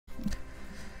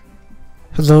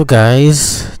Hello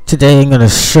guys, today I'm going to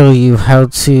show you how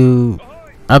to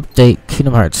update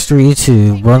Kingdom Hearts 3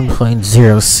 to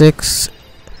 1.06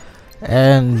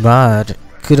 and mod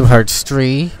Kingdom Hearts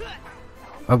 3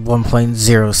 of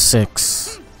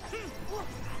 1.06.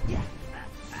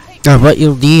 Now what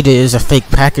you'll need is a fake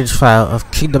package file of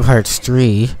Kingdom Hearts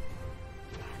 3,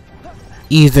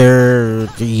 either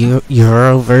the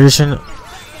Euro version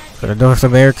or the North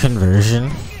American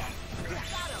version.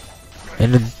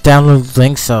 And the download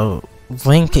links I'll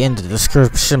link in the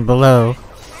description below.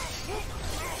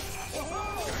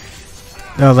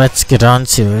 Now let's get on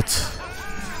to it.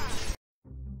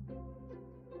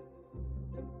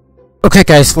 Okay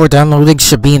guys, for downloading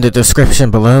should be in the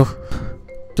description below.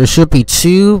 There should be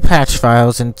 2 patch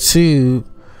files and 2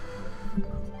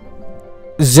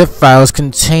 zip files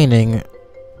containing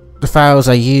the files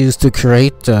I used to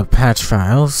create the patch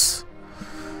files.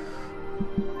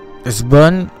 There's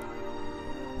one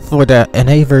for the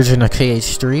NA version of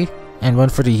KH3 and one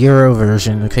for the Euro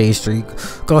version of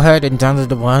KH3. Go ahead and download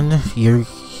the one you're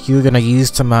gonna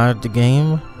use to mod the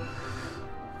game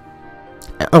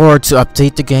or to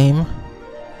update the game.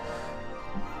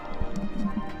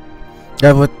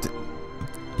 Now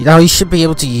you should be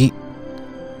able to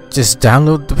just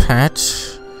download the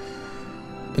patch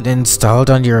and install it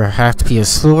on your hacked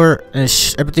PS4, and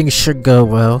everything should go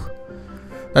well.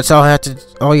 That's all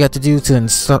you have to do to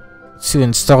install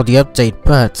the update.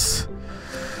 But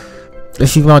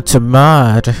if you want to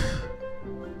mod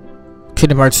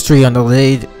Kingdom Hearts 3 on the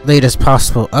latest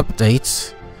possible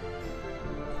updates,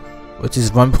 which is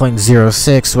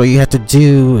 1.06, what you have to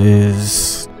do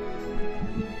is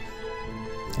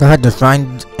go ahead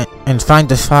and find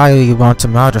the file you want to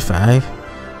modify.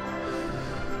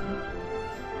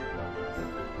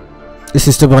 This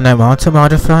is the one I want to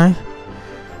modify.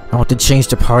 I want to change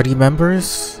the party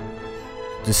members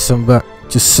to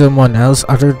someone else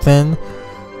other than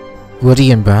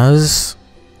Woody and Buzz.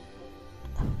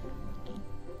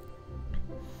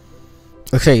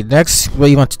 Okay, next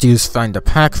what you want to do is find the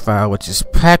pack file, which is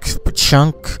pack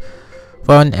chunk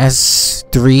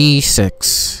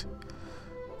 1s36.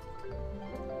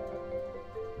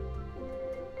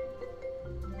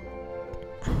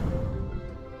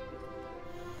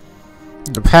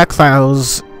 The pack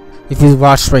files, if you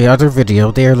watched my other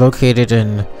video, they are located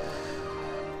in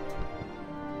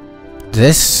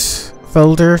this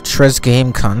folder, Trez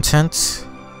Game Content.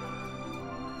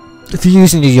 If you're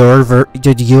using the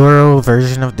Euro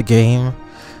version of the game,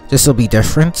 this will be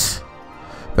different,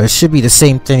 but it should be the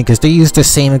same thing because they use the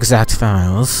same exact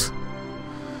files.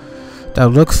 Now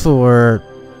look for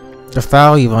the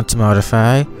file you want to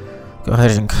modify. Go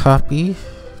ahead and copy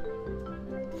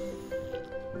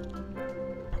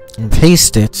and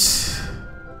paste it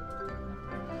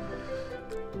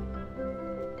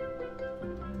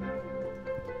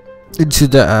into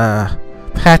the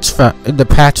patch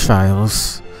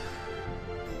files.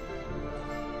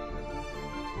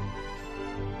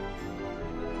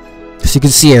 As you can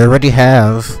see, I already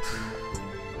have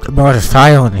a modded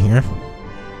file in here,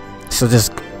 so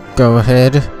just go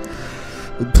ahead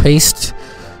and paste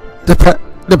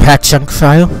the pack chunk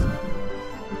file.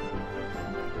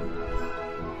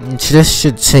 And this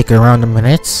should take around a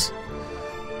minute.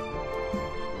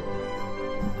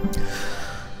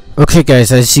 Okay guys,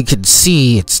 as you can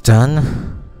see, it's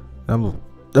done.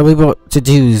 What we want to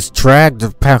do is drag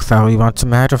the pack file we want to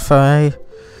modify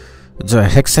into a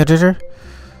hex editor.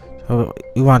 What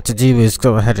we want to do is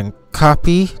go ahead and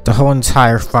copy the whole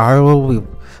entire file we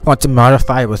want to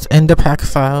modify within the pack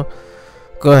file.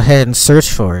 Go ahead and search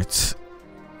for it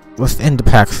within the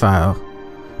pack file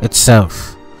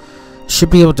itself.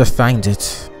 Should be able to find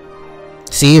it.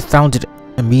 See, you found it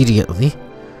immediately.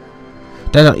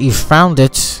 Now that you found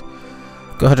it,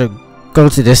 go ahead and go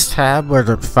to this tab where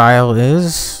the file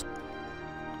is.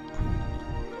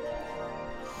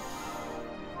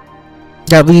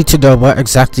 Now we need to know what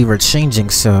exactly we're changing,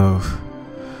 so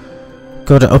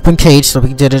go to open cage, so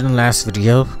we did it in the last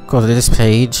video. Go to this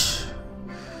page.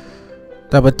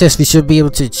 Now with this, we should be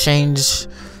able to change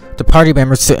the party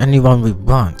members to anyone we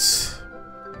want.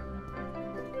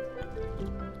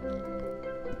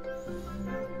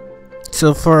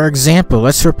 So for example,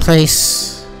 let's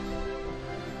replace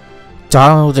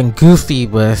Donald and Goofy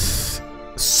with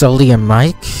Sully and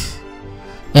Mike,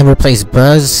 and replace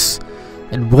Buzz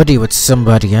and Woody with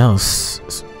somebody else.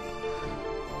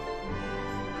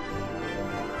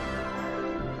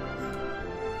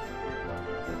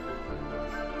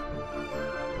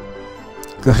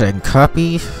 Go ahead and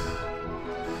copy,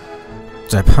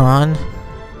 type on,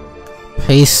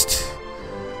 paste.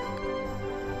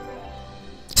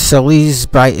 Sully's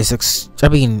bite is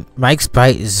Mike's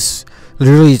bite is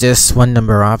literally just one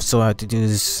number off, so all I have to do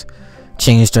is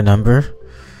change the number.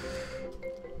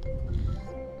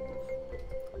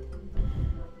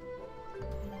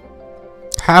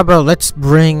 How about let's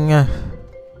bring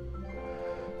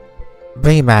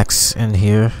Baymax in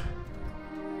here.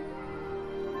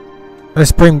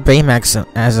 Let's bring Baymax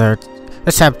as our...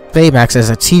 Let's have Baymax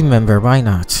as a team member, why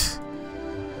not?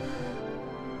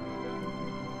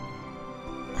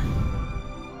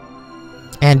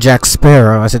 And Jack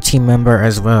Sparrow as a team member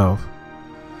as well.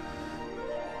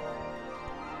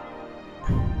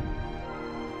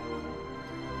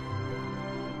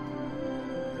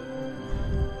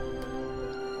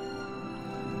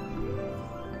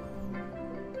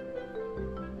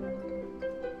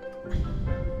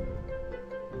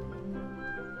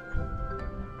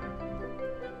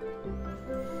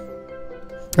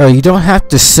 Oh, you don't have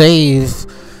to save.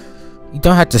 You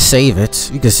don't have to save it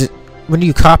because when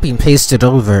you copy and paste it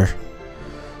over,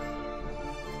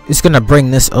 it's gonna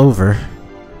bring this over.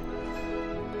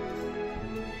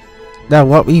 Now,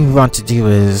 what we want to do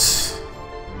is,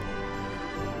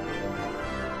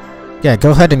 yeah,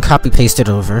 go ahead and copy paste it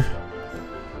over.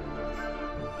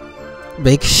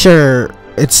 Make sure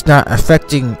it's not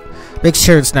affecting. Make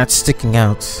sure it's not sticking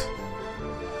out.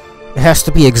 It has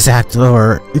to be exact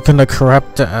or you're gonna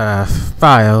corrupt the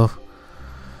file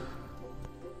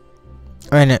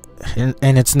and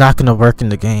it's not gonna work in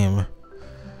the game.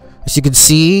 As you can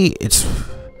see, it's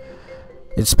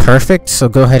perfect, so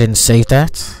go ahead and save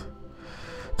that.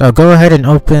 Now go ahead and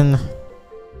open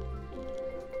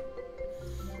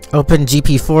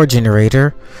GP4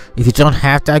 generator. If you don't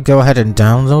have that, go ahead and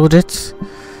download it.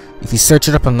 If you search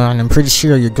it up online, I'm pretty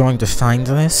sure you're going to find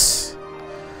this.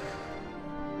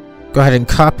 Go ahead and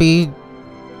copy.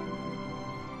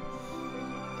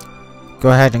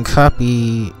 Go ahead and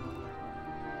copy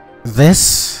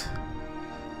this.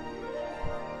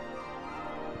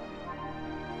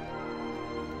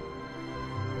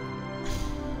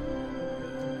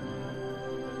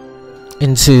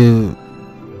 Into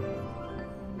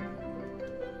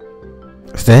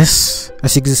this.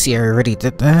 As you can see, I already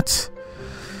did that.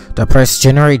 Now press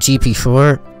generate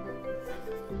GP4.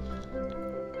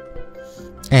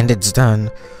 And it's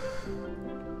done.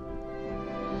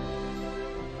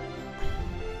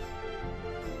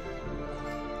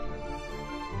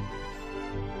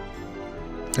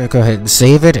 Go ahead and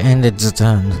save it, and it's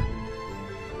done.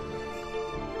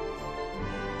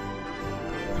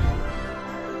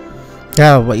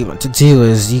 Now what you want to do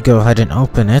is you go ahead and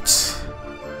open it.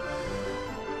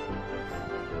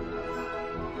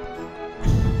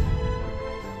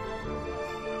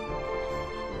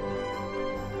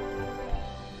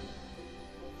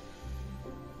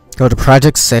 Go to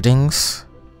project settings.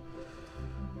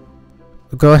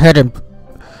 Go ahead and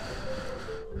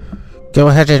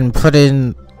put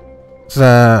in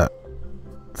the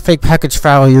fake package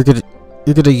file you're gonna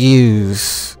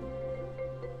use.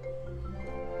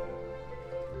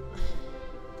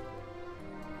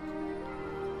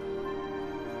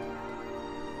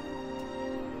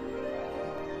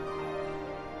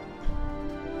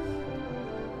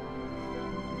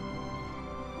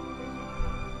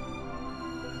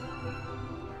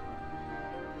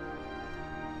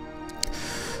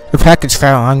 The package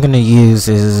file I'm gonna use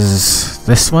is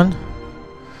this one,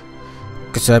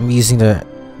 because I'm using the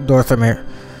North American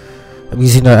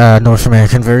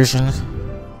version.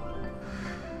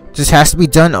 This has to be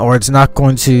done, or it's not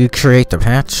going to create the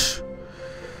patch.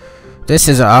 This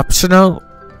is optional.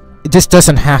 This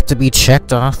doesn't have to be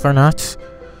checked off or not.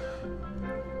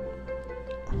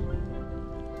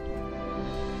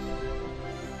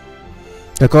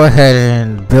 So go ahead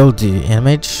and build the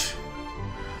image.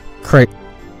 Create.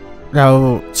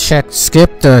 Now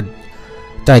skip the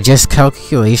digest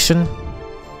calculation.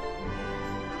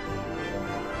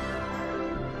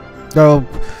 Now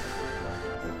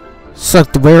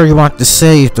select where you want to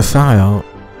save the file.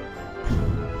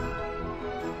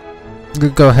 You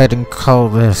go ahead and call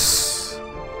this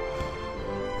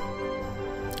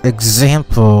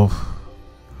example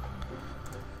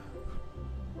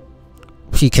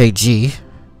PKG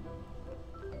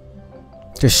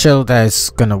to show that it's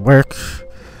gonna work.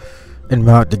 And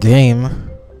mod the game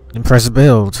and press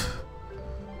build.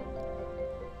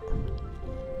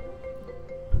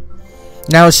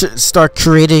 Now it should start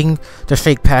creating the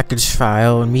fake package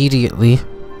file immediately.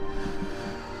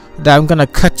 Now I'm gonna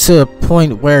cut to a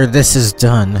point where this is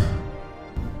done.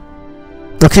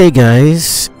 Okay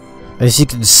guys, as you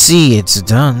can see, it's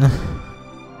done.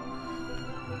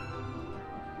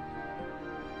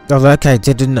 Now, like I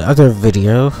did in the other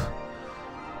video,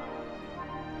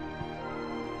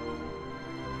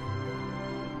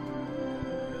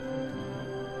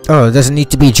 Oh, it doesn't need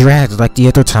to be dragged like the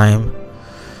other time.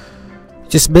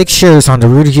 Just make sure it's on the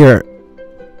root of your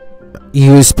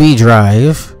USB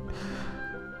drive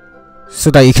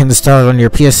so that you can install it on your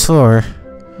PS4.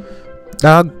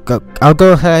 I'll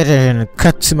go ahead and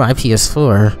cut to my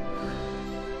PS4.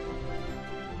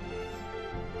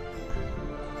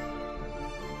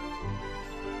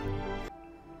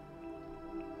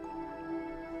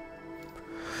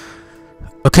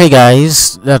 Okay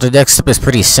guys, now the next step is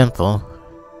pretty simple.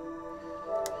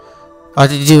 All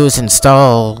you do is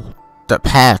install the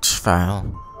patch file.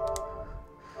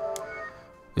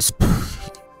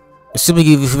 Assuming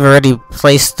you've already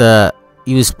placed the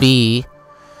USB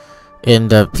in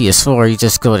the PS4, you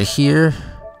just go to here,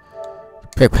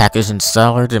 pick package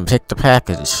installer, then pick the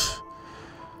package.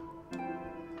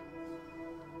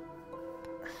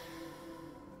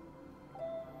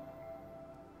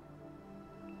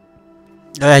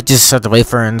 I just have to wait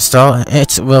for it to install.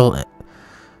 It will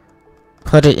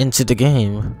put it into the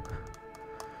game.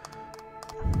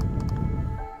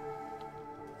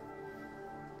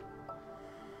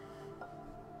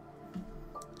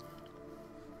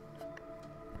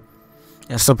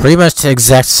 Yeah, so pretty much the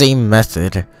exact same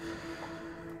method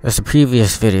as the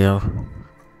previous video.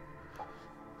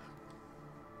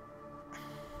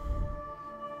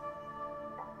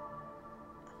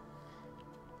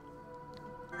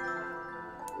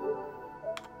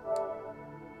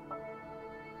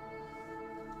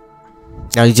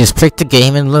 Now you just pick the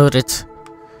game and load it.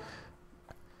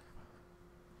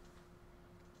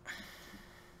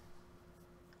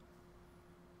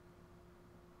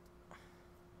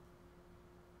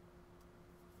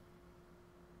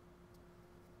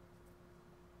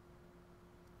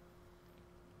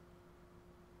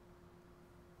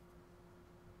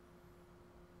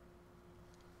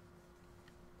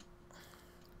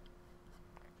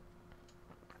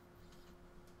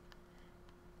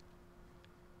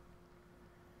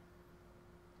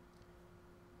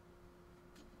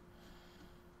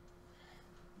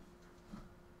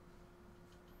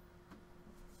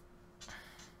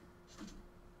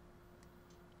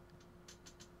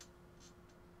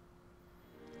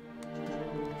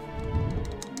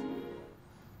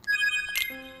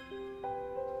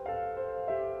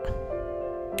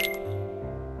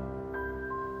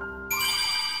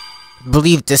 I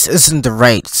believe this isn't the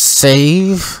right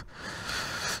save,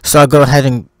 so I'll go ahead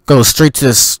and go straight to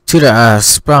the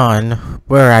spawn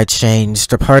where I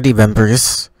changed the party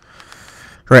members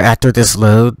right after this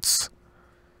loads.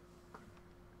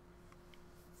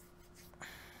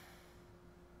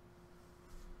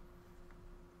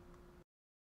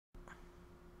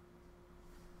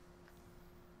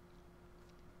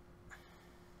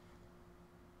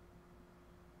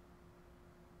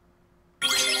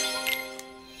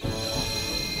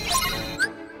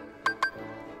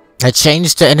 I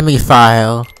changed the enemy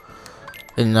file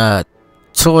in the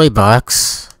toy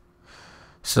box,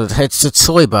 so it's the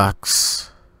toy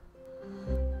box.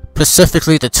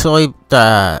 Specifically what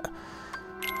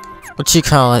you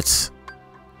call it?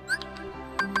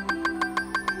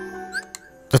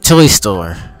 The toy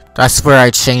store. That's where I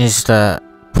changed the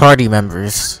party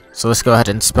members. So let's go ahead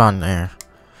and spawn there.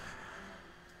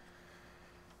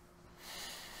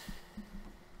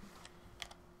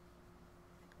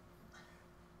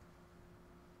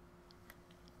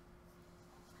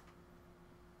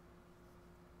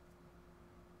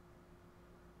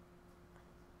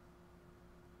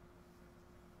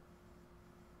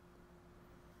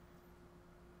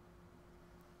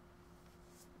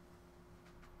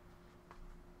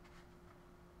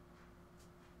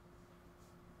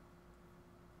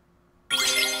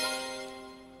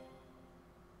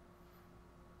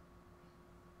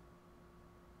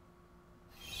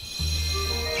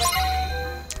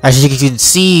 As you can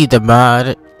see, the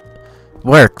mod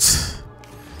worked.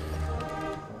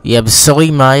 You have Silly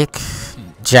Mike,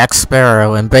 Jack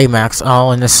Sparrow, and Baymax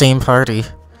all in the same party.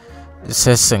 This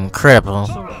is incredible.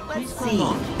 Let's see.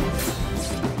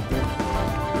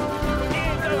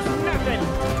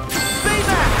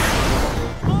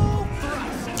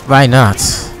 Why not?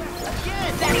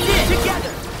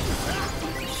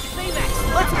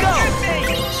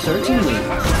 Certainly.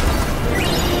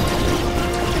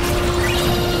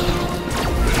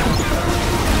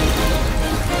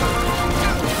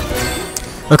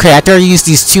 Okay, after I use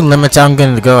these two limits, I'm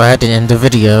going to go ahead and end the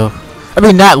video. I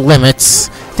mean, not limits.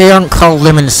 They aren't called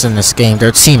limits in this game.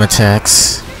 They're team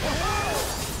attacks.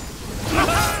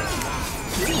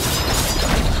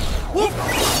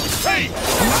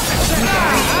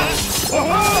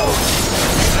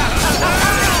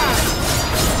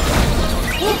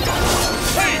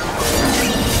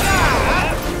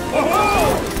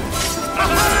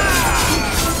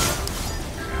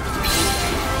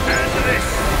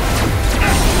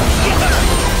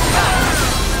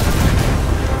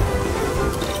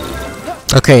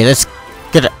 Okay, let's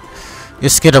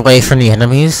get away from the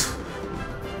enemies.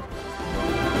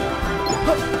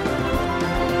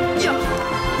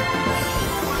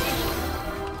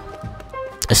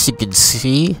 As you can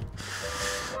see.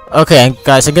 Okay,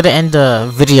 guys, I'm gonna end the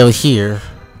video here.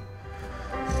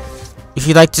 If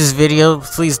you liked this video,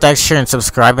 please like, share, and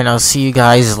subscribe, and I'll see you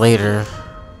guys later.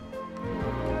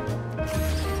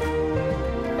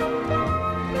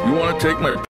 You wanna take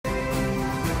my